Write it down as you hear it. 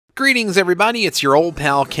Greetings everybody, it's your old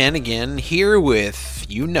pal Ken again, here with,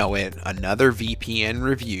 you know it, another VPN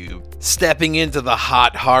review. Stepping into the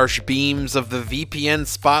hot, harsh beams of the VPN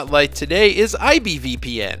spotlight today is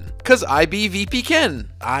ibVPN. Cause ibVPN.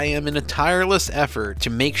 I am in a tireless effort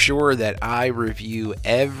to make sure that I review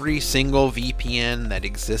every single VPN that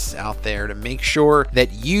exists out there to make sure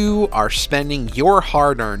that you are spending your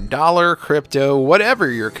hard-earned dollar, crypto,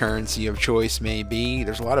 whatever your currency of choice may be.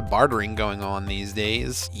 There's a lot of bartering going on these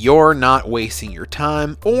days. You're not wasting your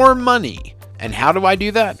time or money. And how do I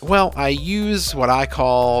do that? Well, I use what I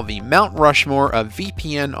call the Mount Rushmore of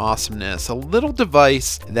VPN awesomeness, a little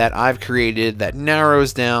device that I've created that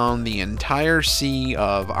narrows down the entire sea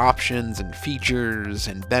of options and features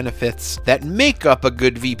and benefits that make up a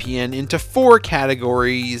good VPN into 4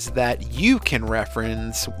 categories that you can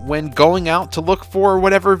reference when going out to look for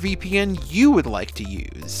whatever VPN you would like to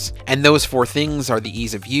use. And those 4 things are the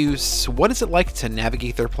ease of use. What is it like to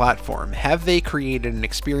navigate their platform? Have they created an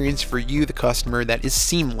experience for you, the customer, that is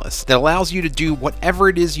seamless, that allows you to do whatever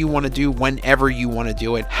it is you want to do whenever you want to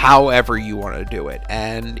do it, however you want to do it?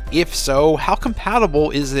 And if so, how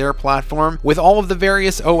compatible is their platform with all of the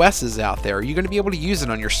various OSs out there? Are you going to be able to use it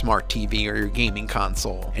on your smart TV or your gaming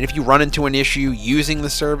console? And if you run into an issue using the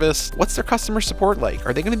service, what's their customer support like?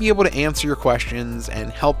 Are they going to be able to answer your questions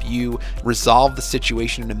and help you resolve the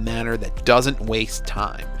situation in a manner that doesn't waste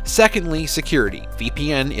time? Secondly, security.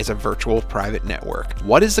 VPN is a virtual private network.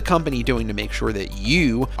 What is the company doing to make sure that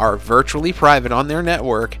you are virtually private on their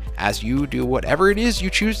network as you do whatever it is you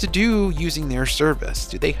choose to do using their service?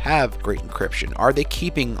 Do they have great encryption? Are they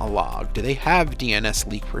keeping a log? Do they have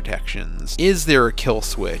DNS leak protections? Is there a kill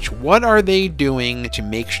switch? What are they doing to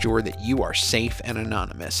make sure that you are safe and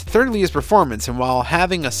anonymous? Thirdly is performance, and while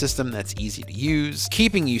having a system that's easy to use,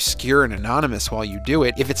 keeping you secure and anonymous while you do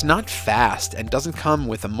it, if it's not fast and doesn't come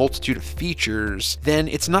with a multitude of features, then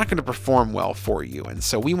it's not going to perform well for you. And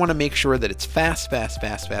so we want to make sure that it's fast,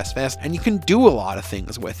 and you can do a lot of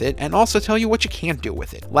things with it, and also tell you what you can't do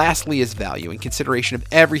with it. Lastly is value. In consideration of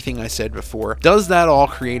everything I said before, does that all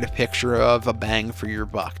create a picture of a bang for your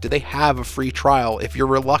buck? Do they have a free trial if you're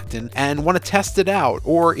reluctant and want to test it out?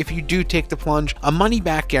 Or if you do take the plunge, a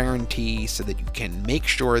money-back guarantee so that you can make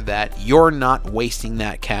sure that you're not wasting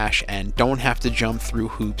that cash and don't have to jump through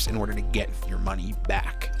hoops in order to get your money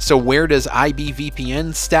back. So where does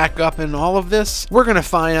ibVPN stack up in all of this? We're going to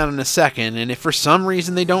find out in a second, and if for some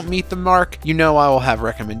reason they don't meet the mark, you know I will have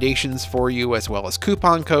recommendations for you as well as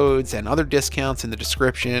coupon codes and other discounts in the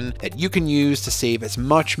description that you can use to save as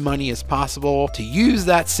much money as possible, to use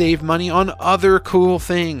that saved money on other cool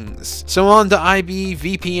things. So on to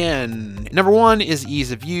ibVPN. Number 1 is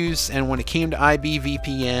ease of use, and when it came to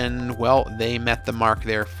ibVPN, well, they met the mark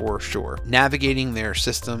there for sure. Navigating their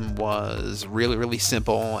system was really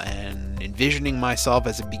simple, and envisioning myself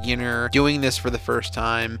as a beginner doing this for the first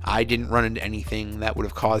time, I didn't run into anything that would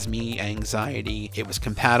have caused me anxiety. It was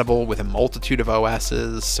compatible with a multitude of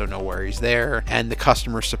OSs, so no worries there, and the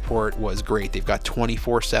customer support was great. They've got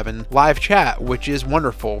 24/7 live chat, which is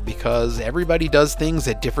wonderful because everybody does things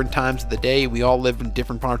at different times of the day. We all live in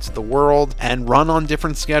different parts of the world and run on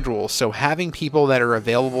different schedules, so having people that are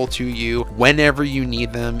available to you whenever you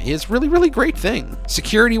need them is really great thing.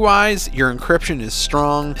 Security wise, your encryption is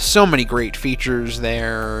strong. So many great features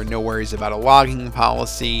there. No worries about a logging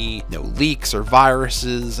policy, no leaks or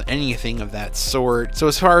viruses, anything of that sort. So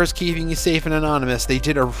as far as keeping you safe and anonymous, they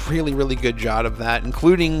did a really good job of that,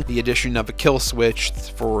 including the addition of a kill switch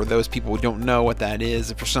for those people who don't know what that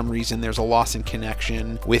is. If for some reason there's a loss in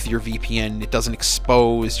connection with your VPN, it doesn't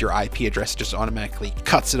expose your IP address, it just automatically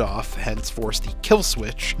cuts it off, henceforth the kill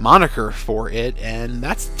switch moniker for it, and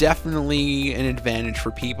that's definitely an advantage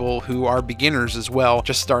for people who are beginners as well,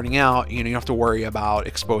 just starting out. You don't have to worry about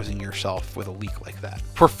exposing yourself with a leak like that.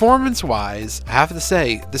 Performance wise, I have to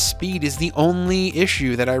say the speed is the only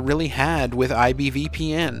issue that I really had with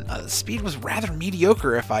ibVPN. The speed was rather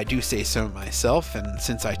mediocre if I do say so myself, and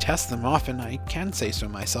since I test them often, I can say so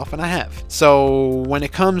myself, and I have. So when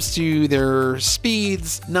it comes to their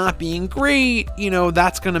speeds not being great,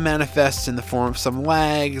 that's going to manifest in the form of some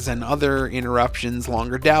lags and other interruptions,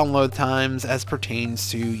 longer download times as pertains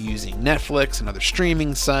to using Netflix and other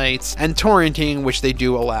streaming sites, and torrenting, which they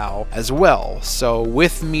do allow as well. So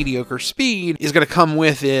with mediocre speed is going to come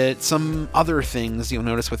with it some other things you'll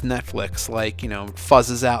notice with Netflix, like,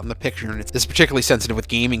 fuzzes out in the picture, and it's particularly sensitive with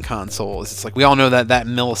gaming consoles. It's like we all know that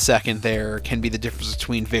millisecond there can be the difference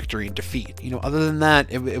between victory and defeat. Other than that,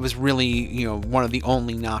 it was really, one of the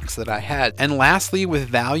only knocks that I had. And lastly, with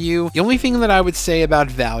value, the only thing that I would say about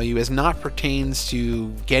value is not pertains to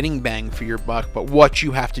getting bang for your buck, but what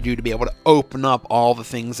you have to do to be able to open up all the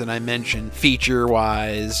things that I mentioned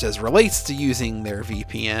feature-wise as relates to using their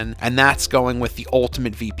VPN, and that's going with the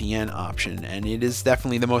ultimate VPN option, and it is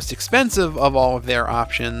definitely the most expensive of all of their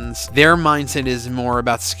options. Their mindset is more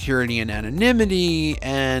about security and anonymity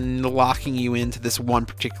and locking you into this one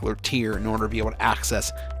particular tier in order to be able to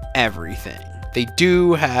access everything. They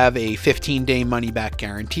do have a 15-day money-back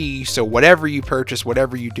guarantee, so whatever you purchase,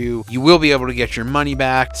 whatever you do, you will be able to get your money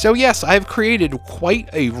back. So yes, I've created quite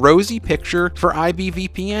a rosy picture for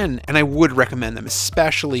ibVPN, and I would recommend them,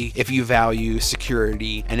 especially if you value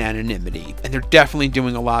security and anonymity. And they're definitely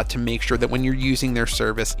doing a lot to make sure that when you're using their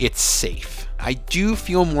service, it's safe. I do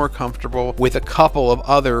feel more comfortable with a couple of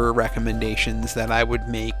other recommendations that I would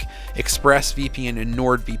make, ExpressVPN and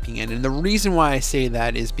NordVPN. And the reason why I say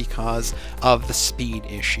that is because of the speed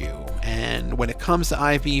issue. And when it comes to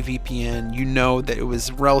ibVPN, you know that it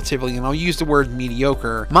was relatively, and I'll use the word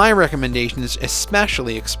mediocre. My recommendation is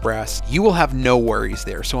especially Express. You will have no worries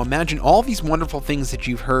there. So imagine all these wonderful things that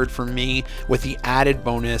you've heard from me with the added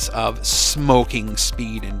bonus of smoking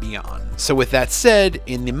speed and beyond. So with that said,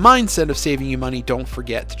 in the mindset of saving you money, don't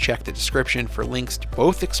forget to check the description for links to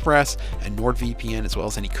both Express and NordVPN, as well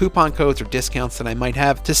as any coupon codes or discounts that I might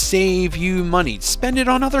have to save you money. Spend it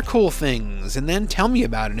on other cool things, and then tell me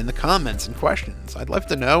about it in the comments and questions. I'd love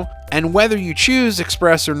to know. And whether you choose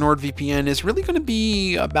Express or NordVPN is really going to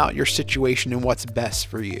be about your situation and what's best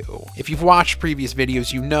for you. If you've watched previous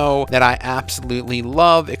videos, you know that I absolutely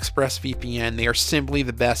love ExpressVPN. They are simply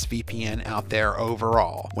the best VPN out there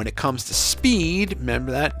overall. When it comes to speed,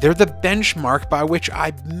 remember that, they're the benchmark by which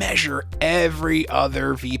I measure every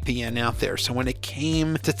other VPN out there. So when it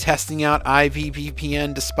came to testing out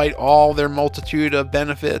ibVPN, despite all their multitude of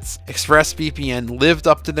benefits, ExpressVPN lived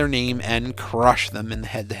up to their name and crushed them in the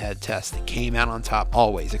head-to-head test. They came out on top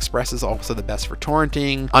always. Express is also the best for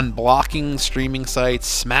torrenting, unblocking streaming sites,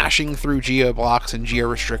 smashing through geo blocks and geo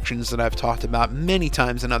restrictions that I've talked about many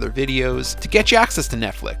times in other videos to get you access to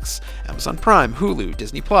Netflix, Amazon Prime, Hulu,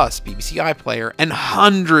 Disney Plus, BBC iPlayer, and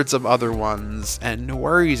hundreds of other ones. And no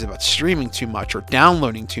worries about streaming too much or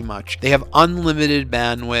downloading too much. They have unlimited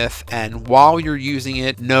bandwidth, and while you're using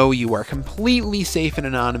it, know you are completely safe and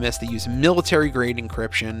anonymous. They use military-grade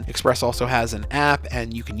encryption. Express also has an app,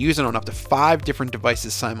 and you can use it on up to 5 different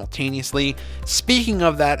devices simultaneously. Speaking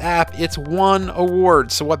of that app, it's won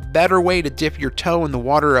awards, so what better way to dip your toe in the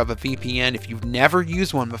water of a VPN if you've never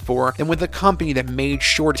used one before than with a company that made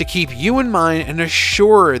sure to keep you in mind and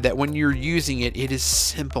assure that when you're using it, it is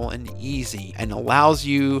simple and easy and allows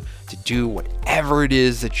you to do whatever it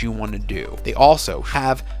is that you want to do. They also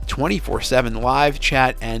have 24/7 live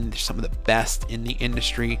chat, and they're some of the best in the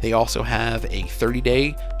industry. They also have a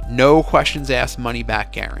 30-day no questions asked money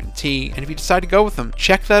back guarantee, and if you decide to go with them,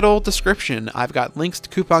 check that old description. I've got links to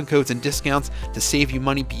coupon codes and discounts to save you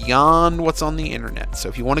money beyond what's on the internet. So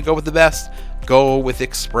if you want to go with the best, go with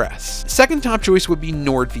Express. Second top choice would be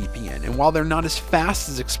NordVPN, and while they're not as fast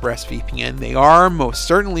as ExpressVPN, they are most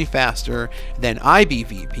certainly faster than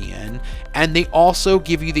ibVPN, and they also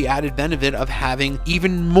give you the added benefit of having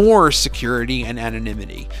even more security and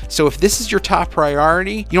anonymity. So if this is your top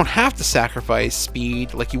priority, you don't have to sacrifice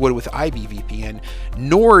speed like you would with ibVPN.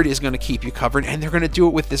 Nord is going to keep you covered, and they're going to do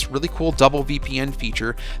it with this really cool double VPN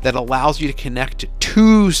feature that allows you to connect to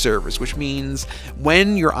 2 servers, which means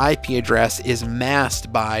when your IP address is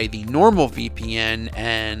masked by the normal VPN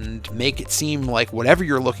and make it seem like whatever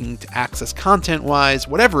you're looking to access content-wise,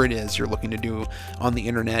 whatever it is you're looking to do on the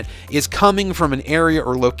internet, is coming from an area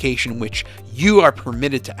or location which you are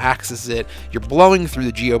permitted to access it. You're blowing through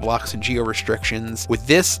the geo blocks and geo restrictions. With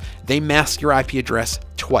this, they mask your IP address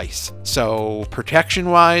twice. So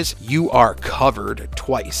protection-wise, you are covered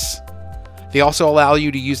twice. They also allow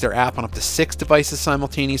you to use their app on up to 6 devices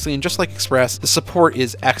simultaneously, and just like Express, the support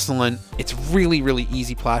is excellent. It's really, really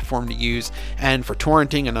easy platform to use, and for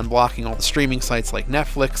torrenting and unblocking all the streaming sites like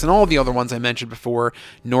Netflix and all the other ones I mentioned before,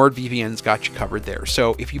 NordVPN's got you covered there.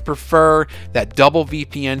 So if you prefer that double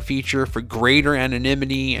VPN feature for greater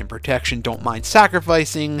anonymity and protection, don't mind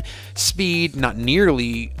sacrificing speed, not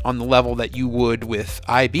nearly on the level that you would with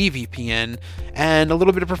ibVPN, and a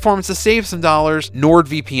little bit of performance to save some dollars,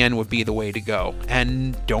 NordVPN would be the way to go.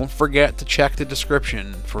 And don't forget to check the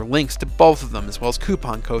description for links to both of them, as well as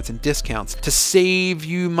coupon codes and discounts to save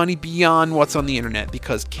you money beyond what's on the internet,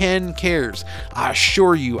 because Ken cares. I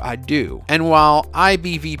assure you I do. And while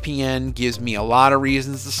ibVPN gives me a lot of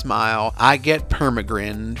reasons to smile, I get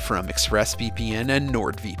permagrin from ExpressVPN and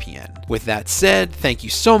NordVPN. With that said, thank you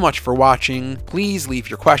so much for watching. Please leave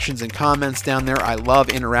your questions and comments down there. I love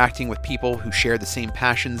interacting with people who share the same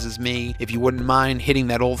passions as me. If you wouldn't mind hitting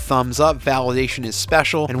that old thumbs up, validation is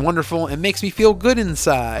special and wonderful and makes me feel good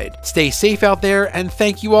inside. Stay safe out there, and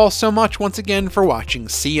thank you all so much once again for watching.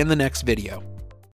 See you in the next video.